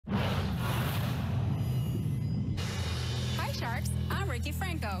Ricky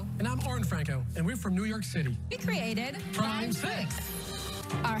Franco. And I'm Oren Franco, and we're from New York City. We created Prime 6.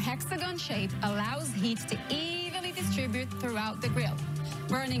 Our hexagon shape allows heat to evenly distribute throughout the grill,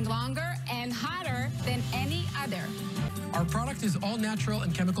 burning longer and hotter than any other. Our product is all natural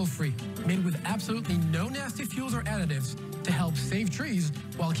and chemical-free, made with absolutely no nasty fuels or additives to help save trees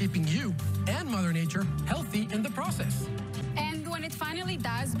while keeping you and Mother Nature healthy in the process. And when it finally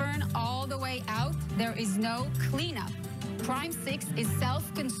does burn all the way out, there is no cleanup. Prime 6 is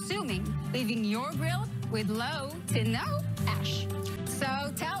self-consuming, leaving your grill with low to no ash.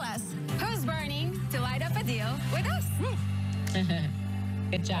 So tell us, who's burning to light up a deal with us?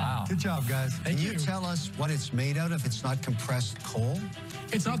 Good job. Wow. Good job, guys. Thank Can you. you tell us what it's made out of? It's not compressed coal?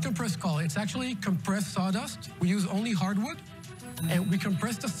 It's not compressed coal. It's actually compressed sawdust. We use only hardwood, and we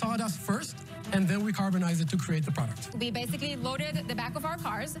compress the sawdust first, and then we carbonize it to create the product. We basically loaded the back of our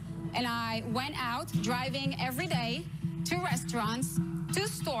cars, and I went out driving every day to restaurants, to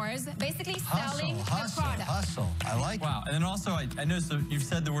stores, basically selling the product. Hustle. I like Wow. And then also, I noticed that you've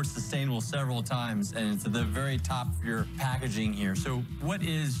said the word sustainable several times, and it's at the very top of your packaging here. So what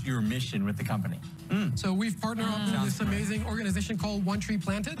is your mission with the company? So we've partnered up with this amazing organization called One Tree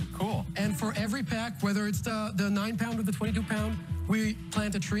Planted. Cool. And for every pack, whether it's the 9-pound or the 22-pound, we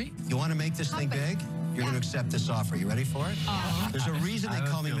plant a tree. You want to make this thing big? You're going to accept this offer. You ready for it? There's a reason I they have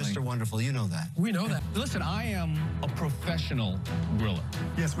a call me feeling. Mr. Wonderful. You know that. We know that. Listen, I am a professional griller.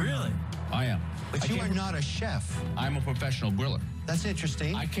 Yes, Really? I am. But you are not a chef. I'm a professional griller. That's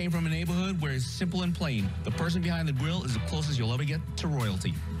interesting. I came from a neighborhood where it's simple and plain. The person behind the grill is the closest you'll ever get to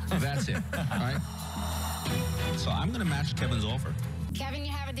royalty. That's it. All right? So I'm going to match Kevin's offer. Kevin,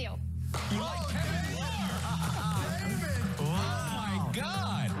 you have a deal. Oh, my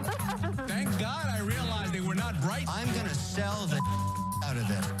God. Thank God I realized they were not bright. I'm going to sell the out of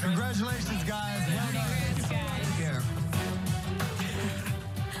this. Congratulations, guys.